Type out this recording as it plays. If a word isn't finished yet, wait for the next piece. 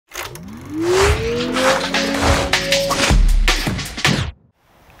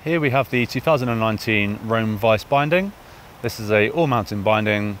Here we have the 2019 Rome Vice binding. This is a all-mountain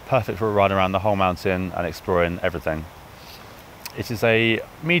binding, perfect for a ride around the whole mountain and exploring everything. It is a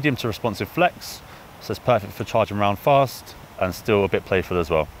medium to responsive flex, so it's perfect for charging around fast and still a bit playful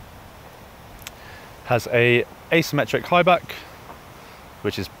as well. Has a asymmetric high back,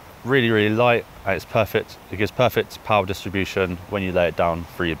 which is really light, and it's perfect. It gives perfect power distribution when you lay it down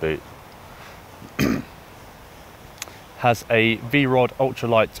through your boot. Has a V-Rod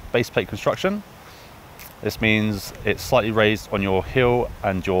ultralight base plate construction. This means it's slightly raised on your heel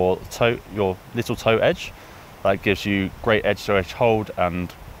and your little toe edge. That gives you great edge-to-edge hold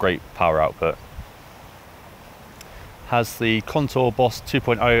and great power output. Has the Contour Boss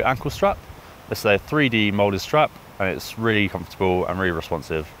 2.0 ankle strap. This is a 3D molded strap, and it's really comfortable and really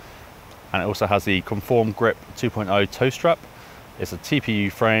responsive. And it also has the Conform Grip 2.0 toe strap. It's a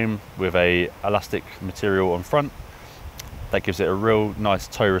TPU frame with a elastic material on front. That gives it a real nice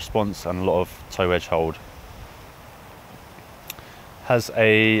toe response and a lot of toe edge hold. Has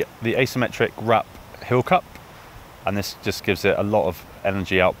the asymmetric wrap heel cup, and this just gives it a lot of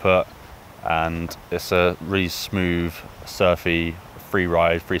energy output, and it's a really smooth, surfy, free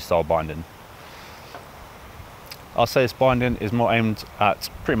ride, freestyle binding. I'll say this binding is more aimed at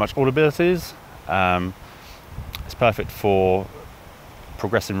pretty much all abilities. It's perfect for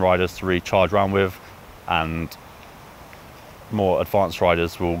progressing riders to really charge around with, and more advanced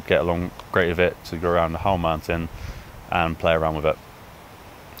riders will get along great with it to go around the whole mountain and play around with it.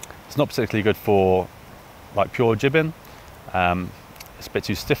 It's not particularly good for like pure jibbing. It's a bit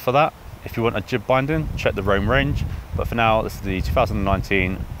too stiff for that. If you want a jib binding, check the Rome range. But for now, this is the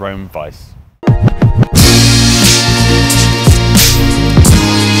 2019 Rome Vice.